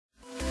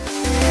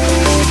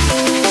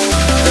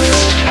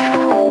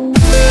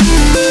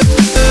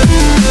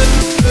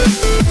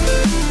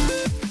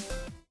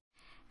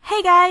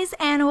Hey guys,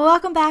 and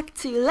welcome back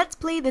to Let's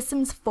Play The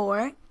Sims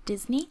 4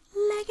 Disney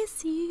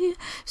Legacy.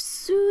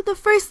 So the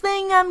first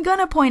thing I'm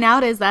gonna point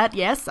out is that,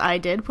 yes, I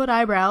did put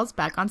eyebrows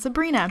back on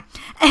Sabrina.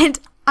 And,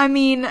 I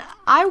mean,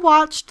 I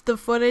watched the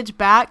footage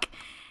back,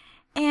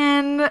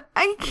 and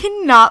I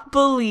cannot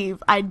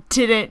believe I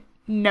didn't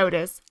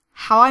notice.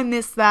 How I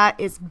missed that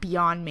is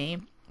beyond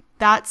me.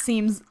 That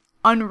seems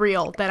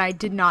unreal that I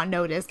did not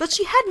notice that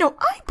she had no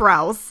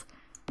eyebrows.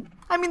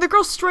 I mean, the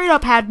girl straight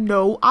up had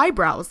no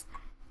eyebrows.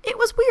 It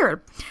was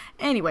weird.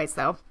 Anyways,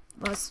 though,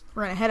 we're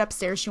gonna head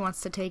upstairs. She wants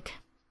to take,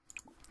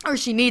 or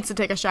she needs to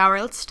take a shower.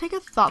 Let's take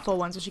a thoughtful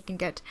one so she can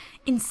get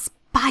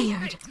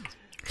inspired.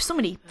 There's so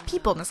many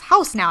people in this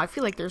house now. I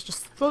feel like there's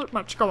just so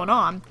much going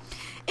on.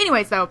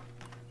 Anyways, though,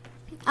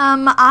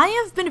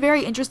 I have been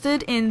very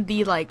interested in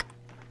the, like,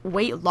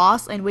 weight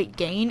loss and weight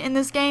gain in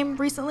this game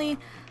recently.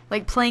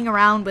 Like, playing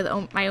around with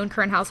my own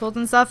current household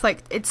and stuff.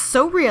 Like, it's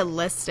so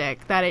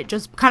realistic that it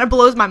just kind of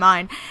blows my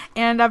mind.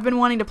 And I've been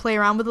wanting to play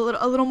around with it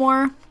a little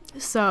more.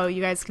 So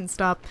you guys can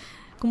stop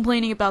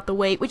complaining about the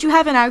weight, which you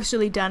haven't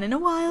actually done in a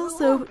while.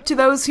 So to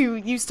those who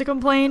used to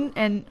complain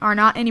and are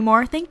not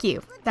anymore, thank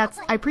you. I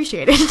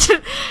appreciate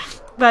it.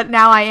 But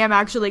now I am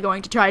actually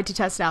going to try to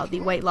test out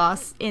the weight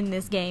loss in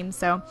this game.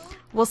 So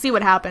we'll see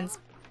what happens.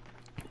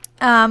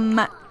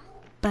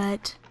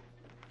 But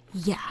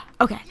yeah.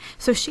 Okay.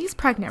 So she's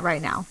pregnant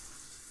right now.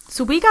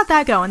 So we got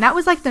that going. That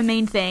was like the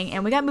main thing.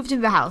 And we got moved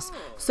into the house.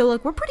 So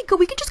like we're pretty good.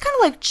 We can just kind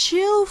of like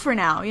chill for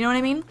now. You know what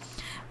I mean?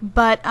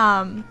 But,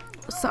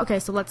 so, okay,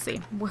 so let's see.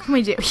 What can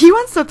we do? He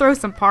wants to throw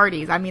some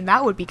parties. I mean,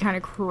 that would be kind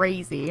of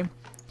crazy.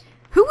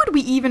 Who would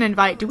we even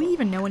invite? Do we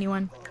even know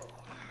anyone?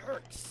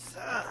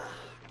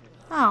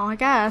 Oh, I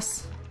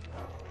guess.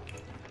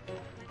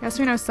 Guess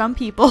we know some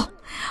people.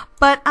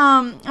 But,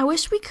 I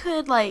wish we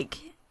could, like...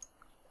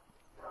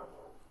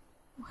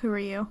 Who are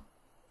you?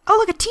 Oh,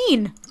 look, a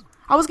teen!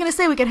 I was gonna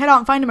say we could head out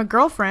and find him a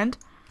girlfriend.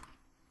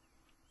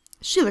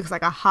 She looks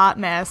like a hot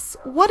mess.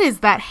 What is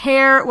that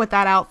hair with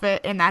that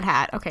outfit and that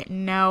hat? Okay,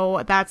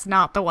 no, that's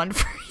not the one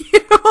for you.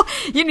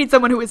 You need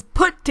someone who is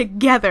put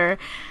together.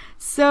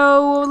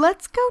 So,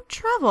 let's go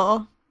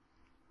travel.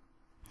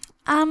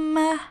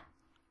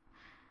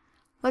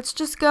 Let's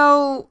just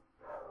go...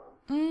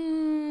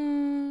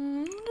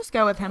 just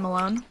go with him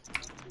alone.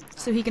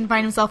 So he can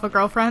find himself a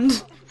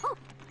girlfriend.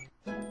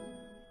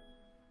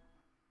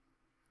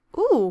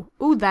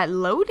 Ooh, that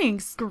loading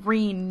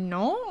screen,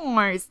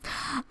 nice.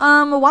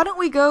 Why don't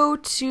we go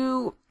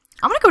to,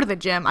 I'm gonna go to the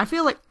gym.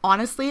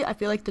 Honestly, I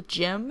feel like the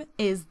gym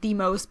is the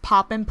most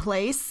poppin'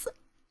 place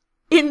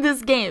in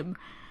this game.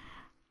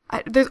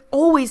 There's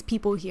always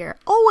people here,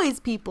 always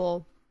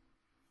people.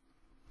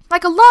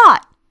 Like a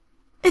lot.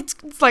 It's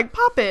like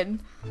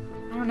poppin'.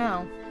 I don't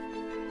know.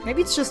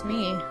 Maybe it's just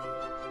me.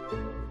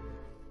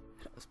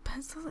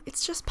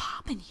 It's just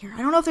poppin' here.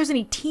 I don't know if there's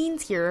any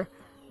teens here.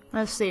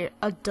 Let's see,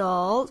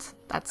 adult.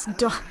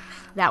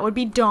 That would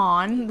be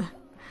Dawn.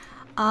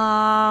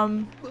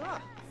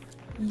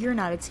 You're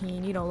not a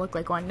teen. You don't look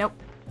like one. Nope.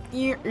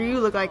 You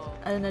look like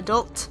an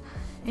adult.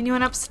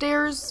 Anyone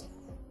upstairs?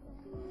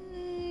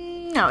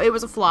 No, it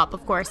was a flop,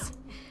 of course.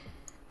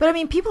 But I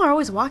mean, people are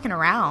always walking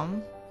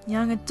around.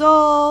 Young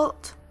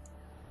adult.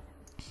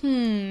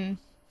 Come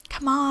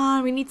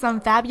on, we need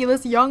some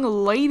fabulous young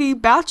lady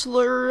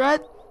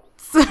bachelorettes.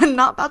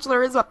 Not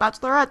bachelorettes, but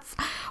bachelorettes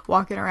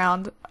walking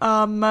around.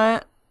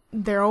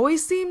 There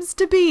always seems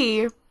to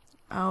be.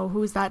 Oh,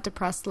 who's that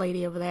depressed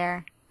lady over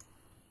there?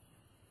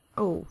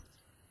 Oh,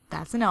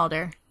 that's an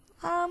elder.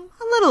 A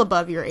little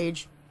above your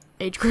age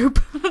group.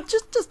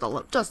 just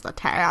a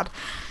tad.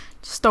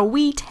 Just a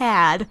wee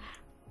tad.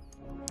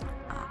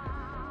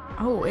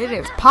 Oh, it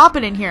is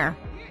popping in here.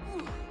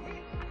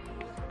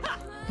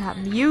 That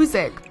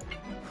music.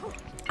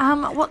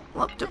 Nope,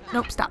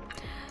 stop.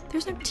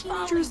 There's no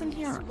teenagers in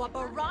here.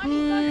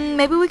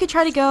 Maybe we could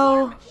try to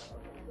go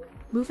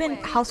move in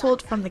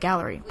household from the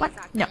gallery. What?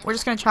 No, we're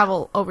just gonna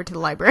travel over to the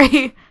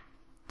library.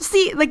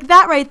 See, like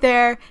that right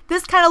there,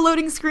 this kind of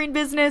loading screen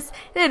business,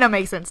 it didn't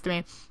make sense to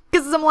me.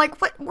 Because I'm like,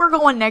 what? We're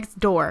going next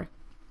door.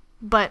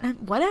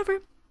 But whatever.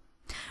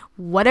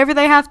 Whatever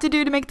they have to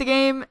do to make the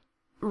game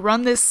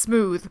run this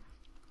smooth.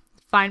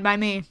 Fine by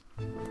me.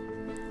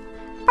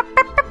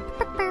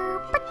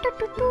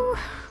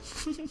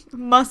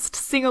 Must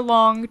sing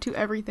along to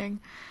everything.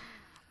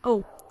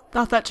 Oh,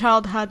 thought that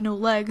child had no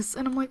legs.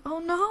 And I'm like, oh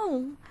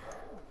no.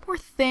 Poor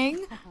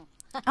thing.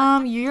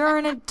 You're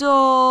an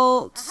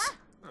adult.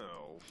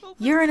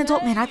 You're an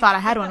adult. Man, I thought I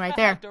had one right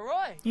there.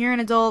 You're an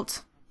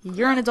adult.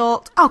 You're an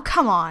adult. Oh,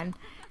 come on.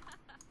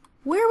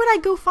 Where would I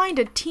go find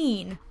a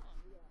teen?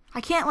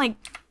 I can't, like...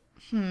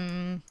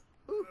 Are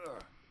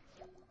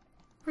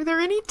there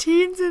any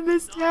teens in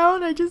this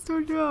town? I just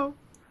don't know.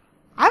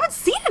 I haven't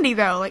seen any,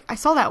 though. Like, I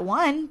saw that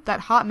one.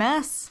 That hot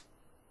mess.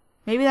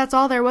 Maybe that's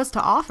all there was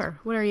to offer.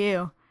 What are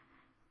you?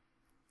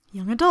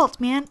 Young adult,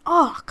 man.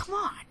 Oh, come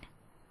on.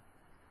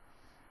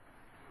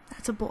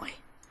 That's a boy.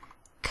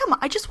 Come on.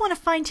 I just want to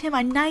find him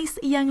a nice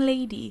young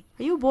lady.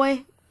 Are you a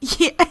boy?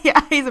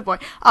 Yeah, he's a boy.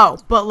 Oh,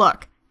 but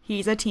look.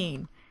 He's a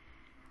teen.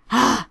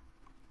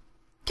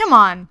 Come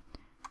on.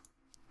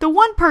 The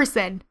one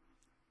person.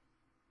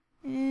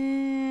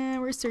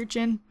 We're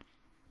searching.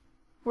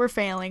 We're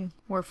failing.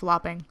 We're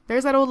flopping.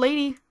 There's that old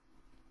lady.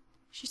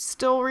 She's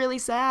still really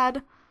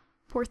sad.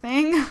 Poor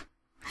thing.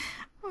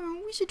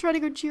 We should try to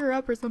go cheer her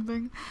up or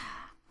something.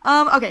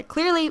 Okay,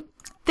 clearly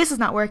this is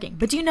not working.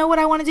 But do you know what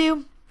I want to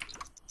do?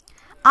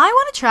 I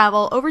want to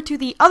travel over to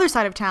the other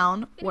side of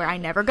town where I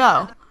never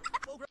go.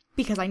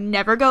 Because I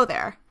never go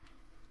there.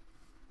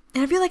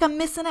 And I feel like I'm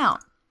missing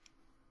out.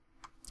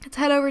 Let's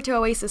head over to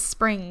Oasis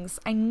Springs.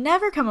 I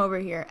never come over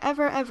here.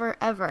 Ever, ever,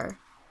 ever.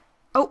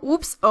 Oh,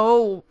 whoops.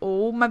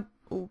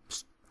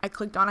 Oops. I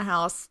clicked on a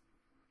house.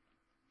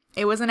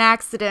 It was an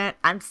accident.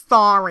 I'm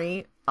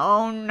sorry.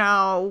 Oh,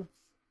 no.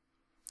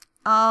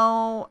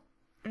 Oh,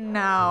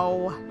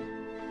 no.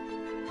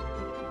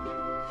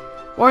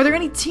 Well, are there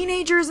any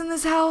teenagers in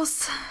this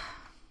house?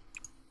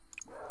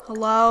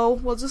 Hello?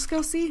 We'll just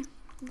go see.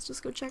 Let's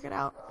just go check it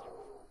out.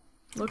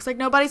 Looks like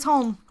nobody's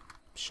home.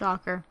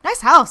 Shocker.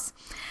 Nice house.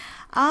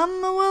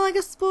 Well, I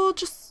guess we'll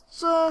just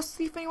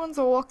see if anyone's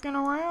walking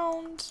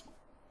around.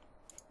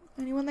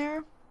 Anyone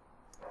there?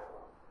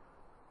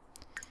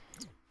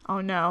 Oh,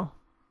 no.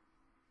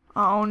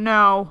 Oh,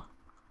 no.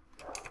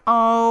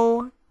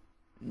 Oh,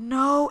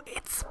 no.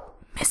 It's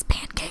Miss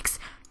Pancakes.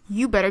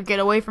 You better get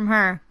away from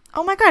her.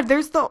 Oh, my God.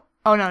 There's the...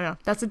 Oh, no.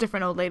 That's a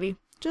different old lady.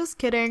 Just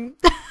kidding.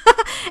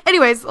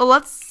 Anyways,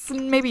 let's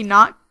maybe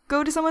not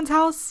go to someone's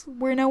house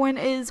where no one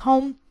is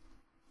home.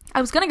 I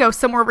was gonna go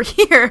somewhere over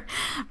here,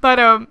 but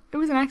it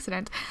was an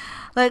accident.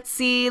 Let's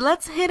see.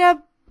 Let's hit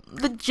up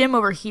the gym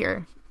over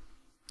here.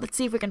 Let's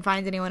see if we can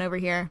find anyone over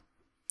here.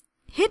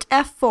 Hit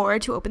F4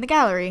 to open the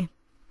gallery.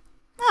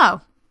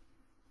 Oh,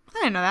 I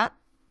didn't know that.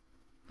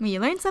 I mean,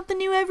 you learn something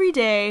new every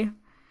day.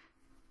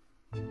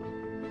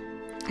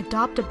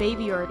 Adopt a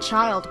baby or a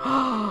child.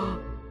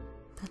 Oh,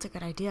 that's a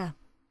good idea.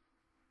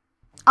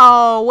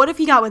 Oh, what if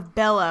he got with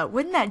Bella?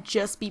 Wouldn't that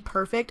just be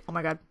perfect? Oh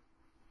my God.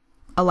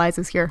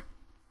 Eliza's here.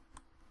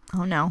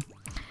 Oh no.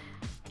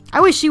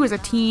 I wish she was a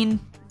teen.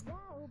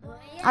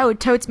 I would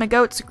totes my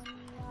goats.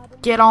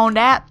 Get on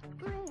that.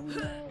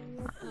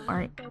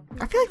 Alright.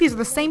 I feel like these are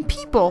the same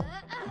people.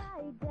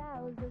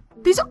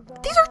 These are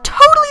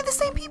totally the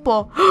same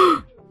people.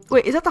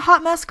 Wait, is that the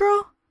hot mess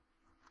girl?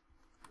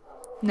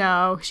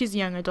 No, she's a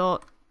young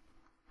adult.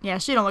 Yeah,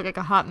 she don't look like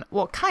a hot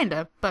well,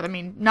 kinda, but I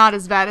mean, not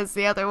as bad as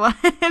the other one.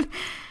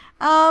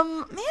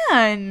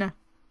 Man.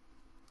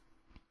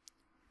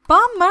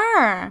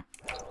 Bummer.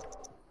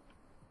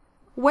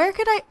 Where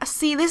could I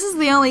see? This is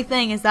the only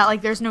thing is that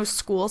like there's no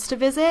schools to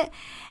visit,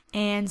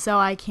 and so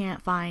I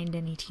can't find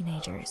any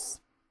teenagers.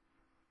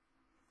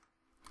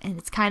 And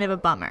it's kind of a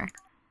bummer.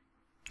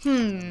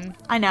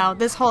 I know,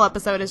 this whole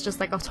episode is just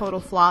like a total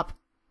flop.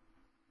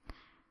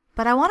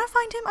 But I want to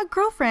find him a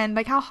girlfriend.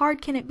 Like, how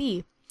hard can it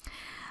be?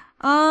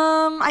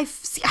 I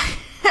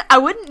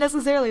wouldn't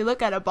necessarily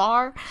look at a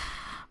bar,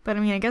 but I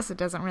mean, I guess it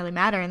doesn't really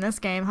matter in this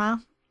game, huh?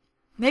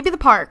 Maybe the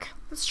park.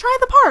 Let's try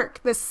the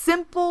park. The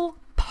simple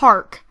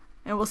park.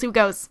 And we'll see what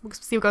goes. We'll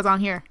see what goes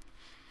on here.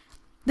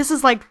 This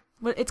is like,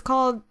 what it's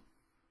called.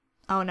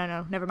 Oh,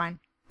 no. Never mind.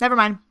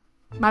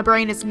 My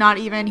brain is not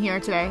even here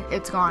today.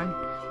 It's gone.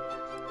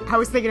 I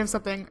was thinking of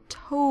something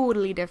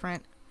totally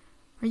different.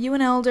 Are you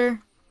an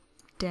elder?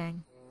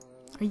 Dang.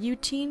 Are you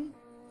teen?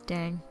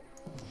 Dang.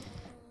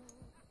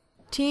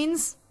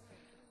 Teens?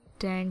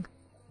 Dang.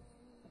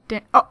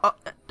 Oh,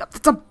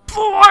 that's a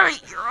boy!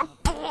 You're a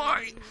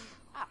boy!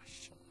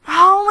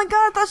 Oh my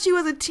God, I thought she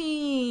was a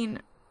teen.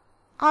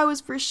 I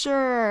was for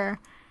sure.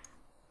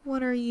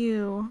 What are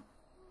you?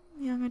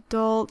 Young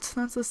adult.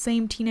 That's the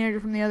same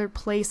teenager from the other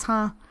place,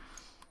 huh?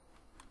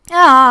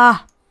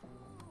 Ah!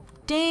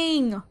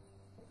 Dang.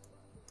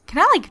 Can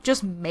I, like,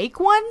 just make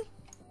one?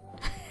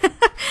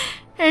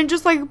 And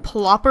just, like,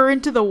 plop her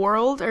into the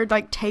world? Or,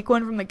 like, take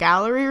one from the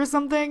gallery or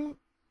something?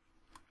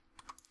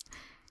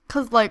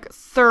 Because, like,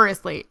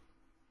 seriously.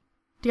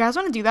 Do you guys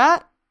want to do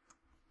that?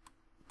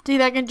 Do you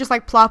think I can just,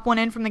 like, plop one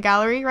in from the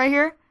gallery right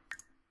here?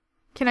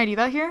 Can I do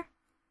that here?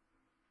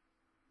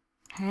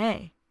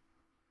 Hey.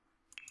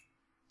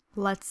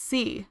 Let's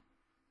see.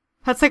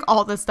 That's, like,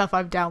 all the stuff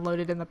I've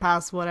downloaded in the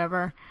past,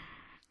 whatever.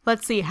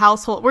 Let's see.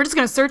 Household. We're just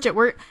going to search it.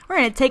 We're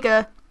going to take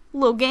a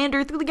little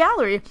gander through the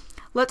gallery.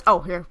 Oh,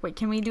 here. Wait,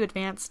 can we do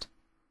advanced?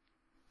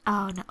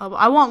 Oh, no. Oh,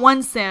 I want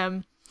one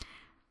sim.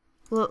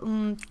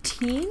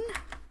 Teen?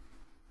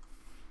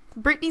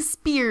 Britney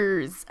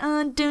Spears.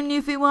 Don't know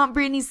if we want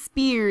Britney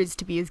Spears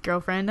to be his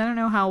girlfriend. I don't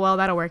know how well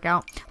that'll work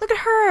out. Look at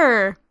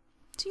her.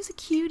 She's a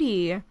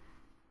cutie.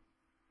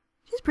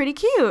 She's pretty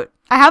cute.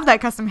 I have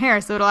that custom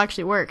hair, so it'll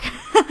actually work.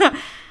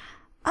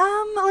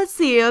 Let's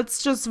see.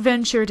 Let's just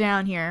venture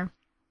down here.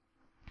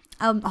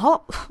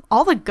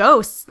 All the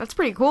ghosts. That's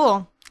pretty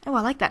cool. Oh,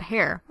 I like that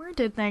hair. Where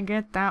did they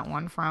get that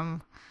one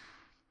from?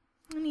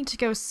 I need to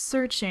go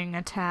searching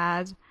a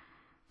tad.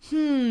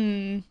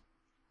 I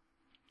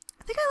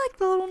think I like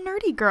the little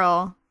nerdy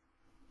girl.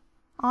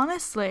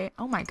 Honestly.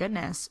 Oh my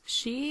goodness.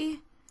 She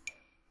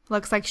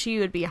looks like she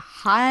would be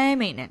high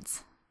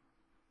maintenance.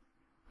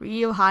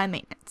 Real high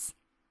maintenance.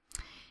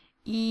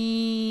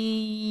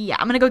 Yeah,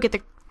 I'm gonna go get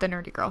the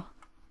nerdy girl.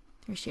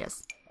 Here she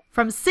is.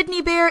 From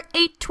Sydney Bear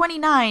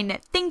 829.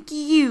 Thank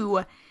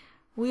you.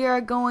 We are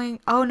going.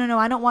 Oh, no,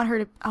 I don't want her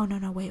to. Oh,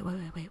 no, wait.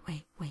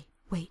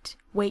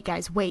 Wait,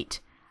 guys,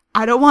 wait.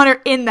 I don't want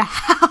her in the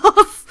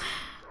house.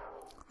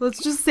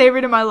 Let's just save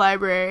her to my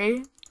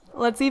library.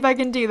 Let's see if I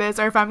can do this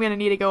or if I'm going to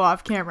need to go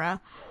off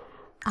camera.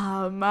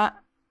 Yeah,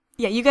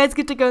 you guys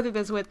get to go through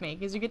this with me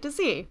because you get to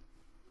see.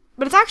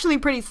 But it's actually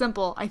pretty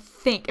simple, I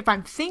think. If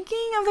I'm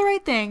thinking of the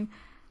right thing.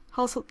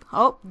 Household.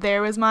 Oh,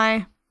 there was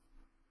my.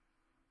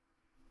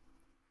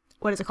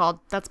 What is it called?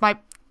 That's my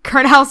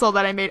current household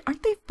that I made.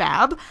 Aren't they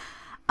fab?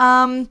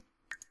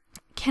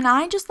 Can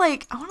I just I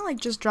want to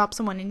just drop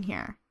someone in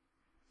here.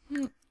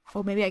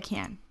 Oh, maybe I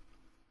can.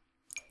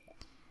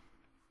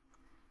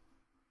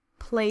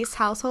 Place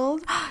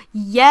household.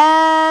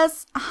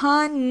 Yes,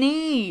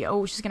 honey.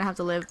 Oh, she's gonna have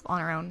to live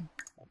on her own.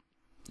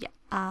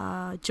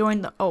 Yeah.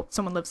 Join the. Oh,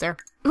 someone lives there.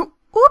 Ooh,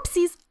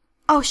 oopsies.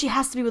 Oh, she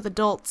has to be with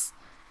adults.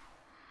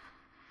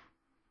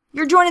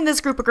 You're joining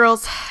this group of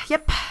girls.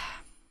 Yep.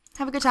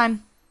 Have a good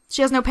time.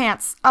 She has no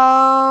pants.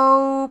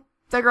 Oh,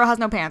 that girl has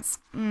no pants.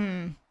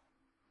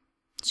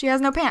 She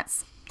has no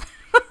pants.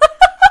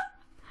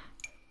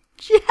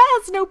 She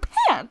has no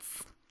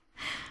pants.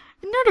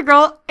 Nerdy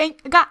girl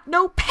ain't got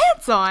no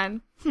pants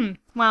on.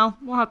 Well,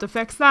 we'll have to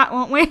fix that,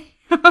 won't we?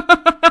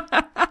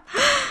 Oh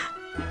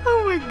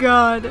my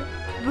god.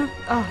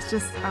 Oh, it's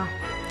just,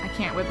 I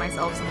can't with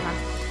myself sometimes.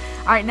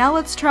 Alright, now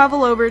let's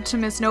travel over to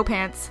Miss No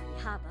Pants.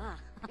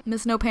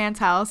 Miss No Pants'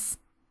 house.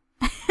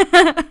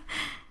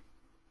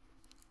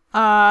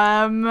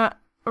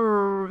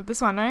 This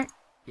one, right?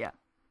 Yeah.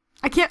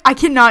 I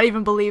cannot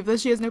even believe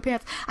that she has no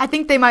pants. I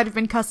think they might have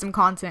been custom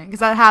content, because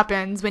that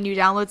happens when you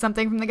download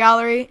something from the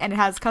gallery and it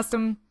has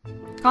custom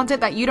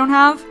content that you don't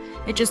have.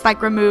 It just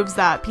removes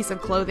that piece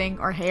of clothing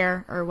or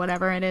hair or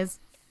whatever it is.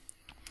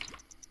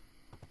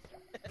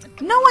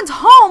 No one's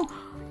home!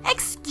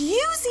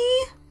 Excuse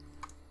me!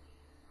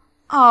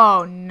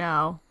 Oh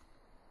no.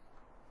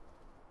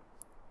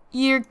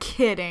 You're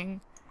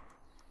kidding.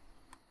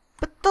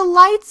 But the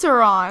lights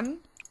are on.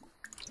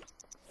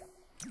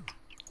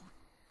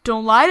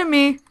 Don't lie to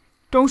me.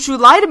 Don't you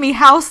lie to me,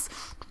 house.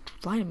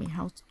 Don't lie to me,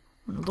 house.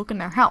 I'm gonna look in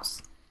their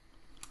house.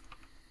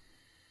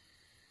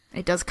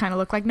 It does kind of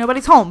look like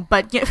nobody's home,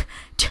 but yeah,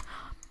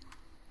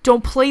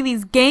 don't play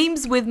these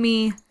games with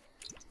me.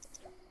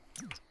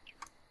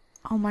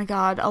 Oh my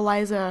god,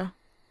 Eliza.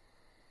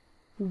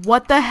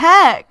 What the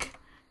heck?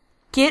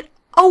 Get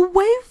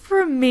away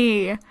from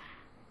me.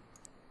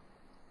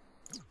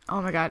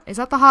 Oh my god, is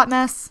that the hot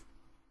mess?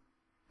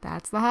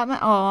 That's the hot mess.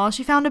 Oh,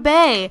 she found a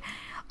bay.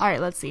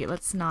 Alright, let's see.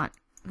 Let's not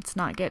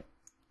get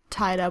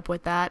tied up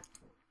with that.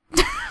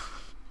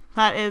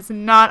 That is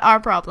not our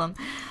problem.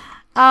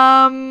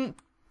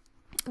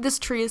 This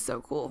tree is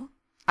so cool.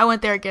 I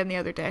went there again the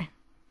other day.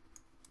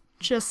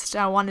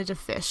 I wanted to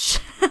fish.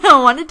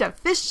 I wanted to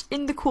fish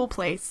in the cool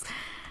place.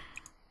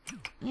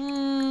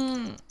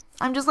 I'm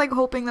just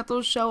hoping that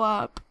they'll show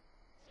up.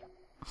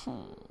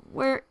 Oh,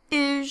 where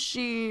is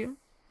she?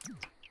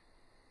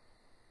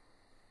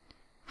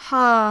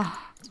 Yeah,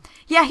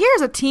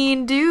 here's a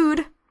teen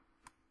dude.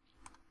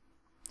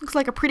 Looks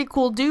like a pretty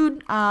cool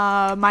dude.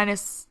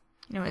 Minus,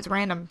 his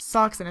random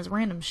socks and his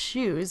random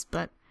shoes,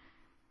 but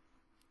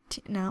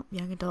no,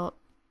 young adult.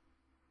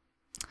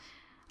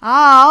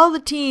 All the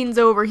teens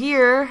over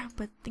here,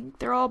 but I think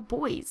they're all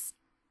boys.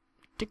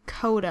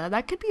 Dakota.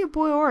 That could be a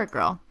boy or a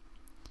girl.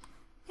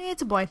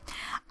 It's a boy.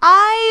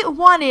 I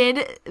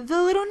wanted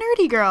the little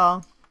nerdy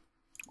girl.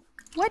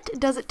 What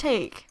does it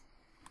take?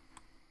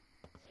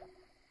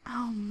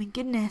 Oh my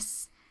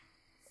goodness.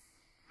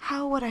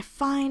 How would I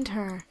find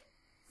her?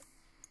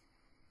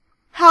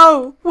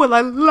 How will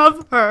I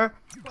love her?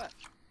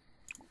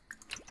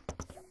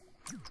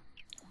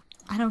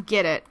 I don't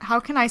get it. How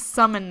can I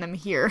summon them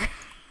here?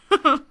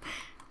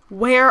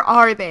 Where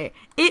are they?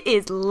 It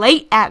is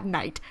late at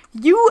night.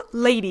 You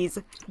ladies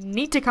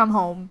need to come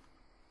home.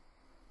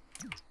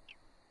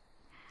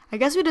 I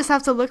guess we just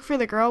have to look for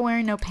the girl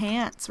wearing no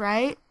pants,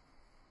 right?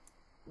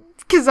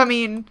 Because,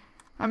 I'm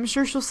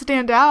sure she'll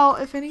stand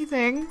out, if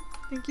anything.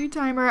 Thank you,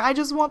 timer. I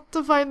just want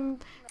to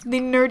find the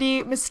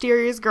nerdy,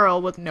 mysterious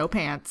girl with no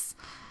pants.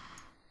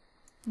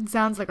 It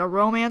sounds like a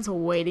romance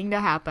waiting to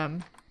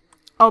happen.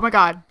 Oh my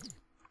god.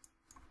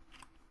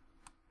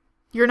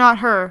 You're not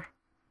her.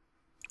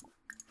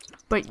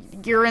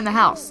 But you're in the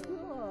house.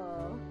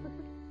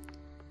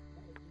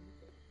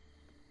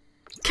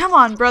 Come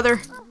on,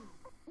 brother.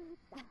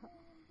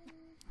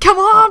 Come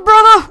on,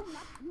 brother!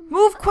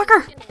 Move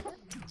quicker!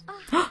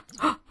 There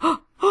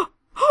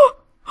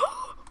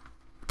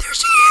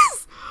she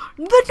is!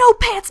 The no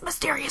pants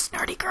mysterious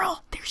nerdy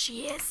girl. There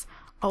she is.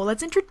 Oh,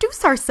 let's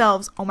introduce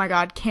ourselves. Oh my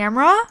god,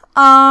 camera?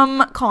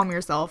 Calm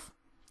yourself.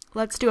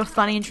 Let's do a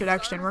funny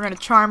introduction. We're gonna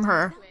charm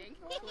her.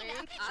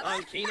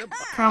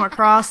 Come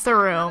across the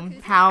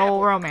room.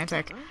 How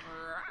romantic.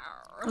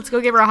 Let's go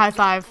give her a high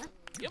five.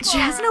 She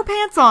has no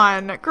pants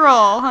on.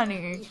 Girl,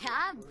 honey.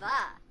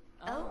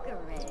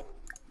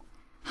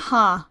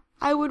 Huh.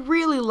 I would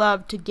really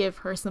love to give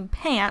her some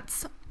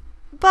pants.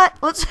 But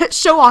let's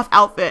show off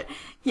outfit.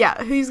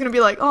 Yeah, he's gonna be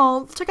like,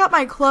 oh, check out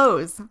my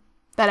clothes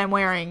that I'm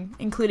wearing,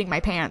 including my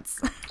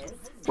pants.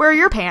 Where are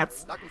your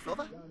pants?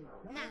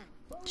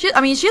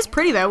 I mean, she is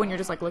pretty though when you're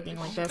just like looking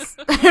like this.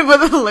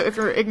 If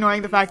you're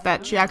ignoring the fact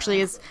that she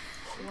actually is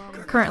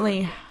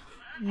currently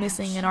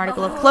missing an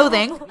article of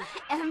clothing.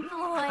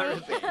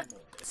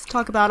 Let's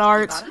talk about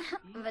art.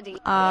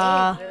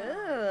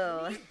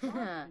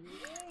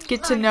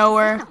 Get to know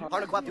her.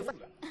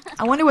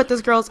 I wonder what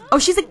this girl's... Oh,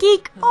 she's a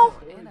geek! Oh!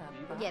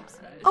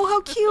 Oh,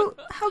 how cute!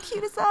 How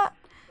cute is that?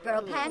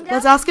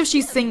 Let's ask if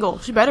she's single.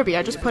 She better be.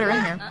 I just put her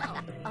in here.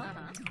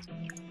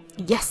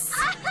 Yes!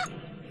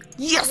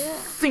 Yes!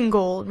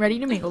 Single! Ready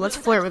to mingle. Let's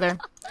flirt with her.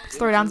 Let's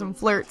throw down some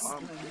flirts.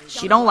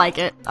 She don't like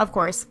it, of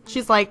course.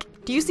 She's like,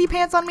 do you see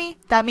pants on me?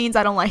 That means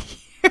I don't like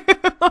you.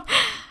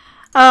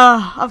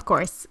 Of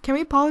course. Can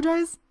we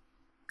apologize?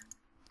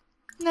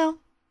 No.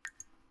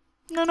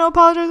 No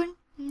apologizing?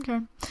 Okay.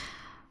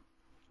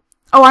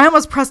 Oh, I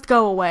almost pressed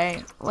go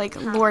away. Like,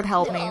 Lord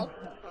help me.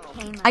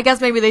 I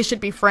guess maybe they should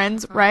be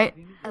friends, right?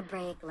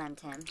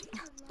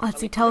 Let's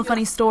see, tell a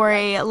funny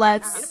story.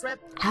 Let's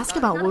ask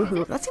about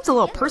woohoo. That seems a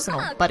little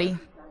personal, buddy.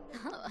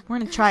 We're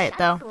gonna try it,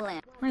 though.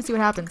 We're gonna see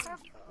what happens.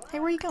 Hey,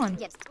 where are you going?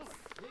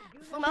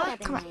 Come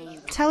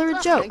on. Tell her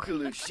a joke.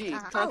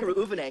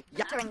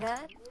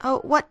 Oh,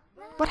 what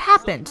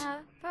happened?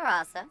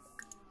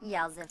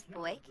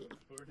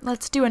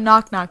 Let's do a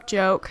knock-knock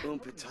joke.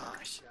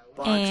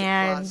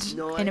 And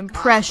an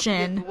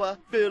impression.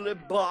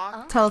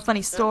 Tell a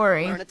funny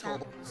story.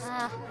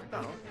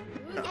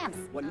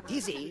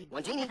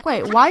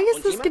 Wait, why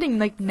is this getting,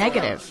 like,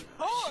 negative?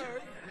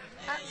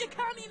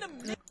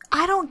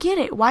 I don't get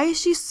it. Why is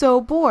she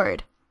so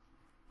bored?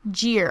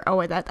 Jeer. Oh,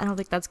 wait, I don't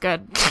think that's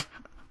good.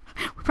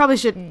 We probably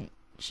shouldn't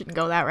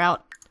go that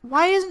route.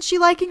 Why isn't she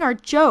liking our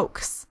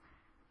jokes?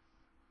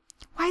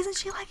 Why isn't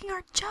she liking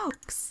our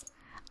jokes?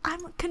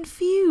 I'm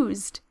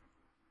confused.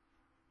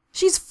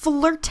 She's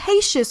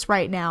flirtatious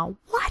right now.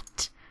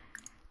 What?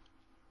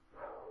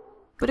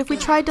 But if we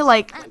tried to,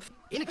 like,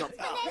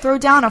 throw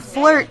down a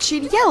flirt,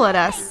 she'd yell at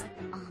us.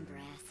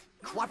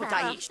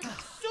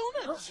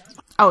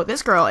 Oh,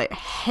 this girl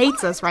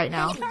hates us right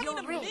now.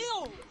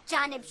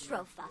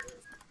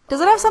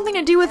 Does it have something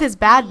to do with his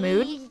bad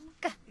mood?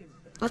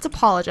 Let's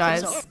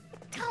apologize.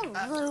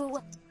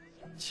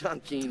 It's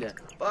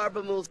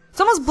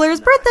almost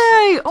Blair's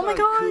birthday! Oh my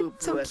god,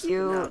 so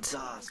cute.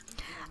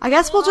 I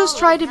guess we'll just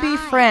try to be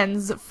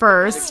friends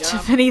first,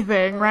 if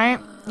anything, right?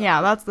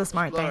 Yeah, that's the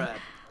smart thing.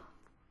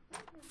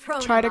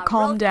 Try to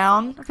calm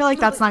down. I feel like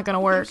that's not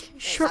gonna work.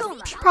 Should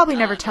probably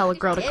never tell a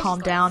girl to calm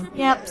down.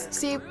 Yep,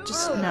 see,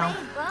 just no.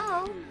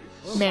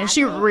 Man,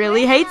 she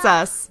really hates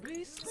us.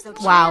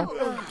 Wow.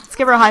 Let's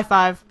give her a high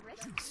five.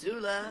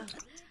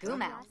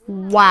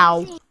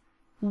 Wow.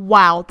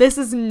 Wow, this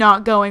is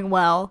not going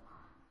well.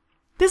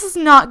 This is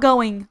not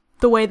going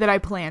the way that I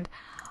planned.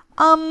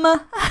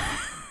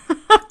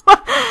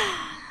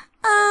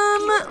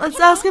 Let's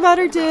ask about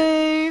her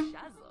day.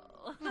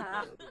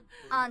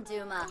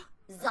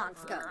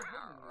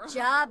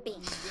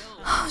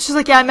 She's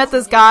like, yeah, I met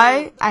this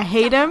guy. I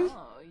hate him.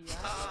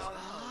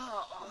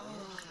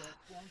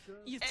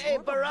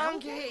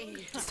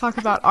 Let's talk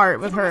about art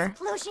with her.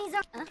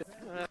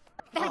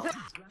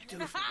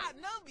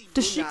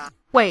 Does she...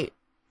 Wait.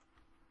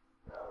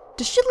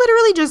 Does she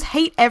literally just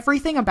hate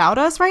everything about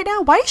us right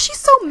now? Why is she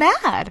so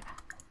mad?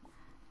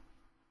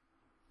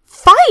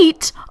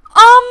 Fight?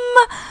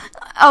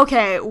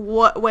 Okay,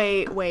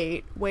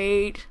 wait.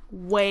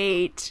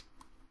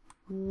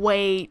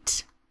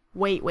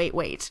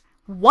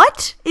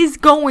 What is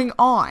going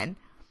on?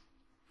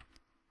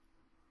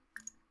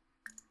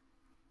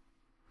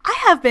 I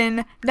have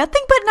been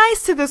nothing but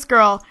nice to this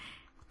girl.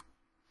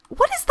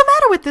 What is the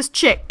matter with this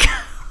chick?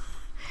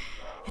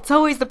 It's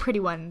always the pretty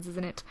ones,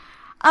 isn't it?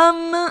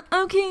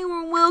 Okay,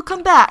 we'll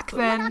come back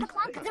then.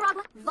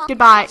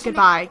 Goodbye.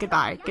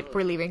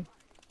 We're leaving.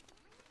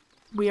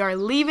 We are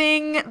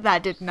leaving.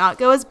 That did not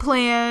go as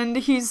planned.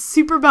 He's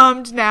super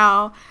bummed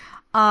now,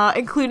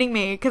 including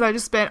me, because I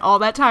just spent all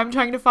that time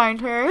trying to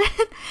find her. And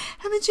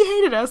then she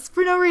hated us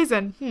for no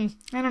reason.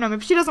 I don't know.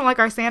 Maybe she doesn't like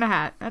our Santa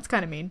hat. That's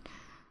kind of mean.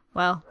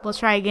 Well, let's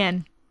try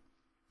again.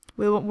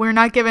 We're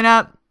not giving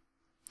up.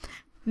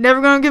 Never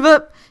gonna give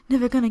up.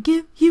 Never gonna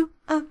give you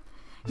up.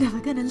 Never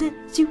gonna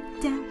let you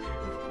down.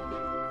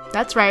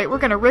 That's right. We're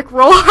gonna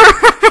rickroll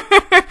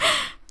her.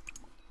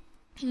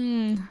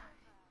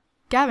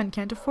 Gavin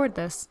can't afford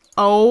this.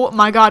 Oh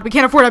my god, we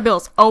can't afford our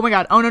bills. Oh my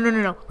god. Oh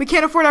no. We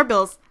can't afford our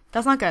bills.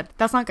 That's not good.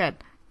 That's not good.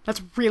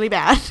 That's really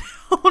bad.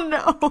 Oh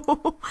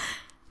no.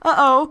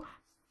 Uh-oh.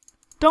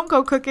 Don't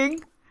go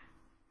cooking.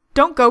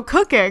 Don't go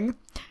cooking.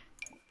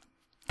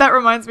 That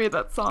reminds me of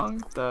that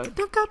song. The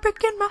Don't Go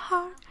Breaking My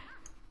Heart.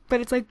 But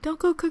it's like, don't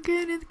go cooking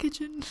in the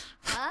kitchen.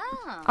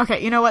 Oh.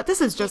 Okay, you know what?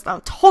 This is just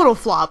a total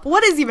flop.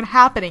 What is even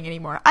happening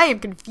anymore? I am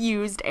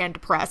confused and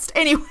depressed.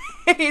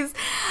 Anyways,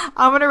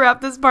 I'm going to wrap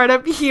this part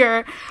up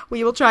here.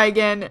 We will try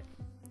again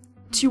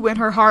to win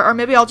her heart. Or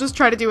maybe I'll just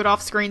try to do it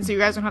off screen so you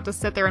guys don't have to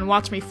sit there and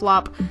watch me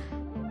flop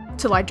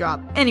till I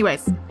drop.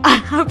 Anyways, I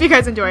hope you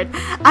guys enjoyed.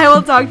 I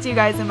will talk to you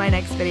guys in my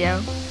next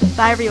video.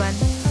 Bye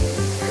everyone.